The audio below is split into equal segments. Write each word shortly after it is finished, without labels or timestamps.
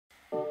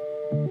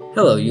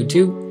Hello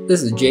YouTube,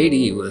 this is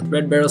JD with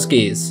Red Barrel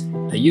Skis,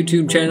 a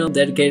YouTube channel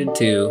dedicated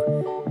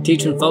to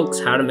teaching folks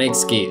how to make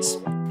skis.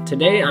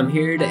 Today I'm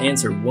here to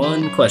answer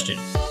one question.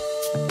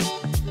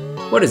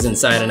 What is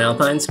inside an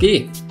Alpine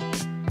ski?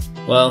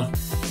 Well,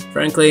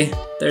 frankly,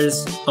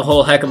 there's a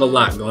whole heck of a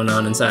lot going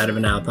on inside of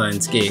an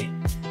Alpine ski.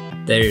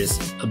 There's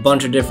a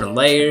bunch of different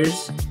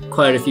layers,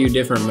 quite a few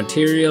different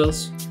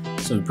materials,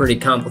 some pretty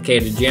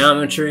complicated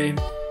geometry.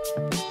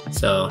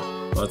 So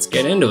let's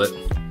get into it.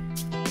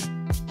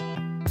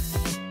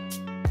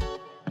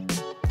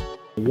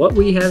 What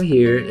we have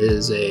here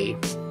is a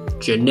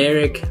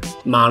generic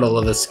model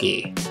of a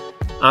ski.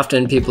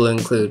 Often people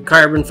include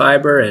carbon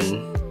fiber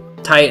and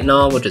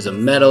Titanol, which is a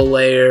metal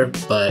layer,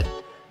 but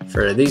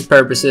for these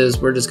purposes,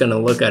 we're just going to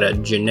look at a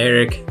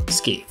generic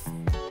ski.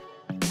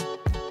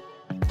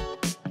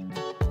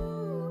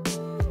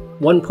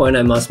 One point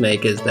I must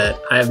make is that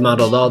I've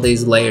modeled all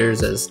these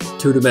layers as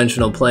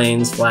two-dimensional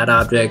planes, flat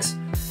objects.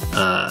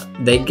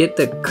 They get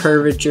the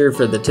curvature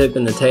for the tip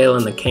and the tail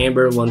and the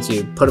camber once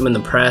you put them in the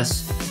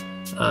press.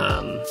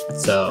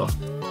 So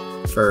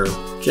for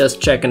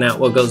just checking out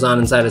what goes on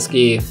inside a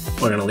ski,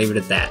 we're gonna leave it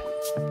at that.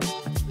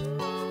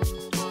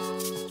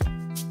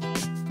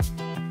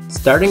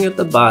 Starting at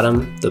the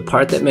bottom, the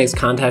part that makes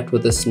contact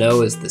with the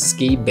snow is the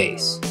ski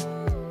base.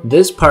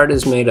 This part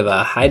is made of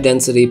a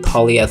high-density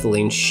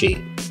polyethylene sheet.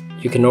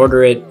 You can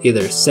order it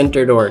either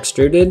sintered or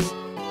extruded,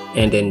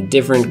 and in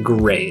different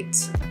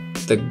grades.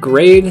 The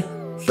grade,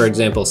 for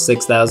example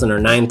 6,000 or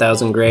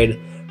 9,000 grade,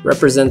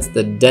 represents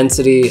the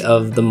density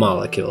of the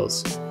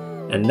molecules,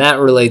 and that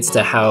relates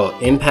to how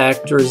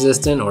impact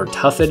resistant or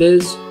tough it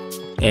is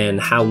and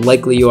how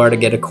likely you are to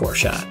get a core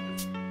shot.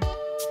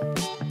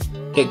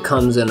 It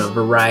comes in a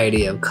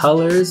variety of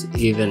colors,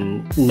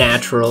 even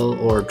natural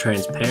or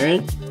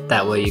transparent.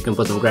 That way you can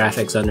put some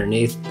graphics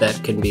underneath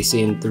that can be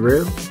seen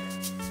through.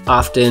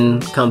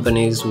 Often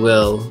companies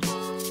will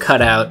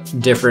cut out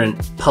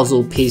different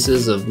puzzle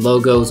pieces of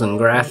logos and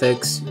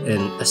graphics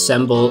and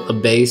assemble a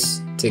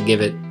base to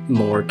give it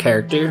more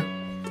character.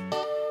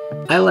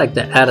 I like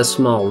to add a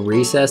small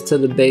recess to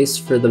the base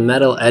for the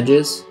metal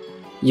edges.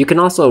 You can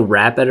also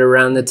wrap it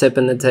around the tip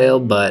and the tail,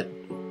 but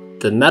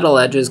the metal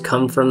edges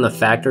come from the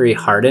factory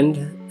hardened,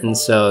 and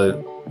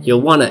so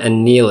you'll want to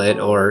anneal it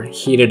or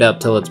heat it up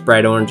till it's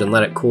bright orange and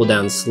let it cool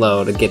down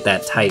slow to get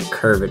that tight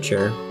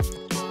curvature.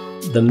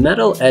 The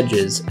metal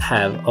edges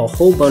have a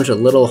whole bunch of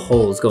little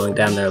holes going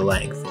down their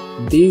length.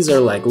 These are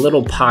like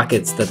little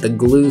pockets that the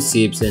glue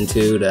seeps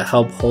into to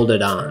help hold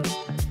it on.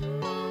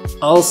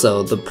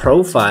 Also, the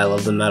profile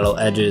of the metal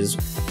edges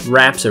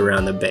wraps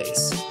around the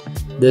base.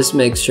 This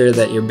makes sure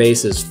that your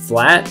base is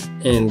flat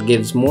and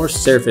gives more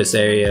surface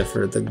area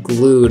for the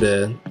glue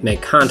to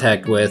make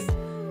contact with,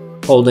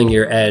 holding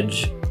your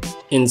edge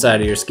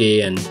inside of your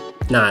ski and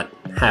not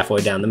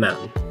halfway down the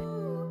mountain.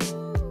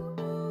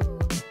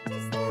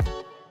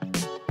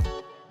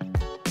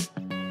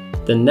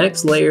 The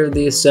next layer of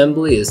the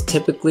assembly is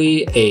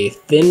typically a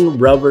thin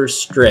rubber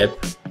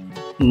strip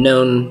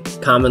known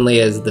commonly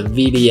as the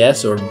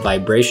VDS or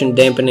vibration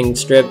dampening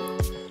strip.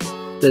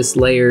 This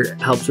layer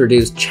helps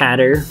reduce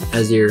chatter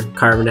as you're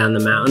carving down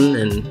the mountain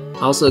and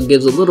also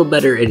gives a little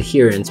better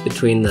adherence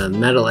between the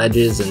metal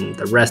edges and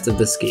the rest of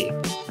the ski.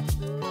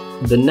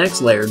 The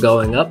next layer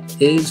going up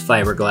is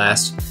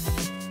fiberglass.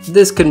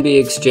 This can be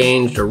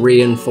exchanged or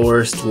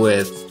reinforced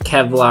with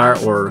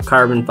Kevlar or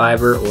carbon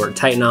fiber or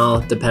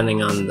Titanol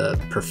depending on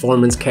the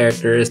performance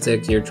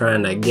characteristics you're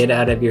trying to get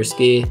out of your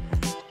ski.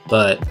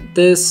 But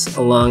this,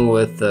 along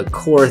with the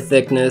core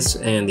thickness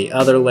and the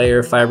other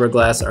layer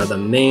fiberglass, are the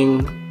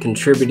main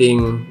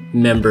contributing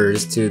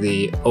members to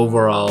the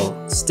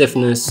overall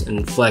stiffness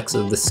and flex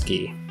of the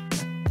ski.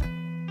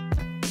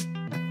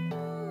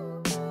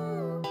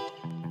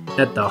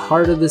 At the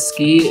heart of the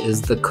ski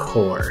is the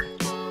core.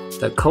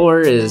 The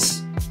core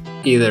is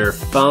either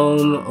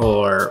foam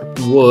or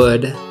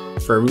wood.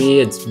 For me,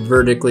 it's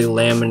vertically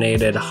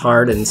laminated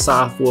hard and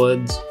soft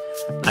woods.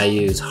 I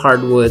use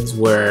hardwoods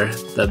where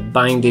the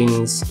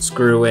bindings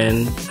screw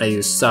in. I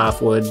use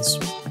softwoods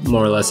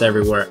more or less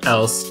everywhere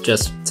else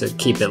just to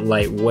keep it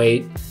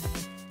lightweight.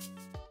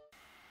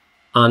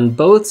 On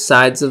both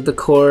sides of the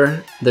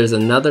core, there's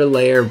another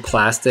layer of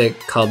plastic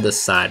called the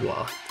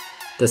sidewall.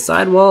 The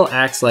sidewall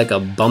acts like a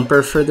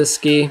bumper for the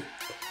ski.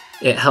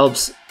 It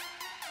helps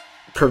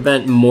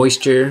prevent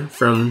moisture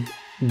from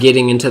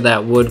getting into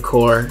that wood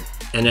core,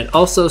 and it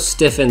also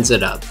stiffens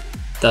it up,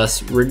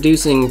 thus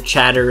reducing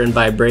chatter and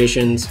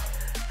vibrations,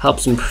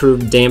 helps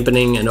improve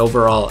dampening and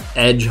overall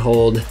edge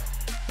hold,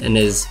 and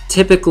is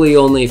typically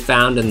only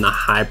found in the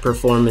high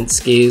performance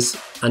skis.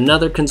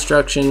 Another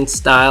construction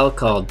style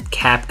called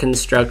cap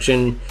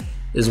construction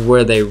is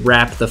where they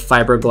wrap the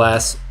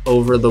fiberglass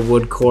over the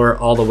wood core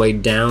all the way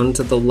down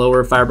to the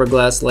lower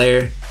fiberglass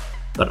layer,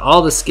 but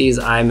all the skis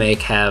I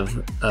make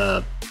have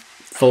a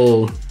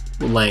full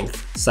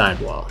length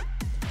sidewall.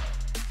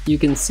 You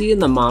can see in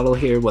the model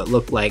here what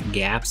look like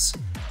gaps.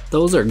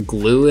 Those are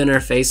glue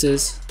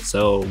interfaces,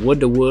 so wood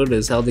to wood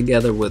is held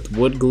together with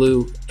wood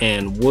glue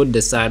and wood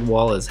to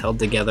sidewall is held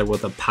together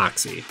with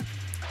epoxy.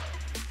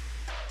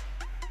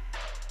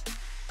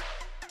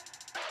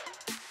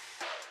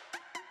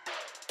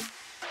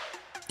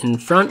 In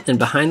front and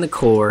behind the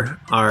core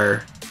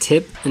are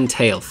tip and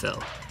tail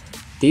fill.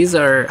 These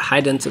are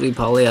high density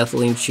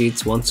polyethylene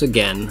sheets once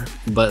again,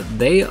 but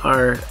they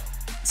are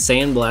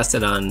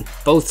sandblasted on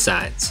both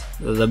sides.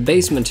 The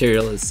base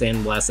material is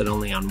sandblasted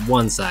only on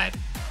one side.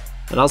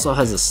 It also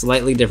has a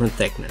slightly different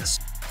thickness.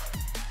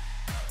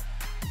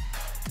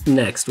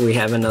 Next, we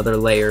have another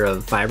layer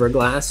of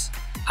fiberglass.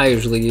 I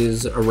usually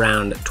use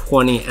around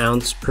 20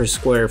 ounce per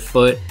square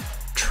foot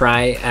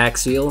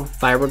triaxial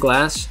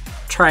fiberglass.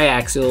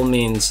 Triaxial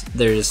means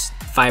there's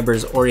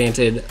fibers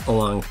oriented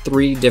along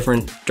 3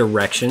 different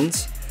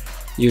directions,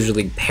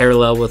 usually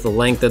parallel with the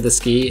length of the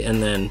ski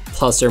and then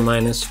plus or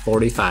minus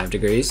 45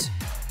 degrees.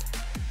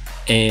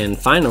 And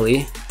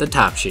finally, the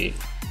top sheet.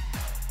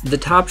 The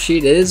top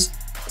sheet is,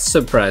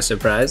 surprise,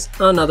 surprise,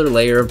 another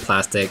layer of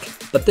plastic,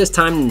 but this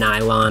time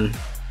nylon.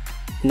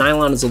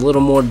 Nylon is a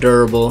little more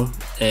durable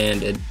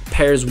and it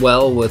pairs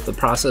well with the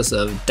process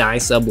of dye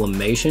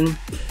sublimation.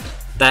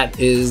 That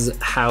is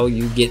how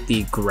you get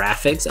the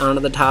graphics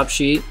onto the top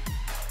sheet.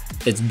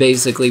 It's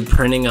basically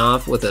printing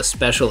off with a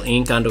special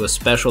ink onto a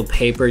special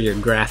paper your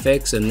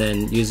graphics and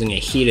then using a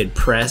heated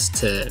press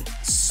to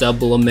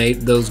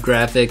sublimate those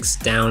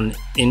graphics down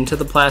into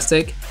the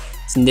plastic.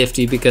 It's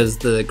nifty because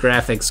the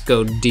graphics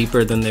go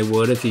deeper than they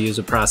would if you use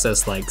a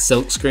process like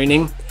silk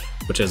screening,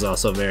 which is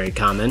also very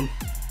common.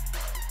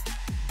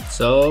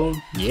 So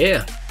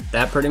yeah,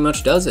 that pretty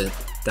much does it.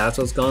 That's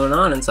what's going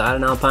on inside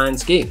an Alpine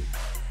ski.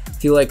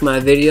 If you like my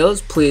videos,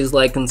 please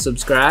like and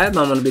subscribe.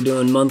 I'm going to be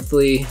doing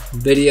monthly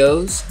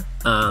videos.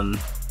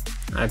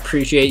 I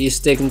appreciate you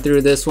sticking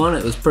through this one.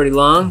 It was pretty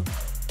long.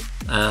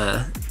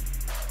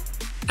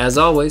 As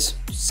always,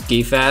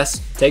 ski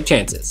fast, take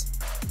chances.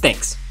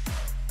 Thanks.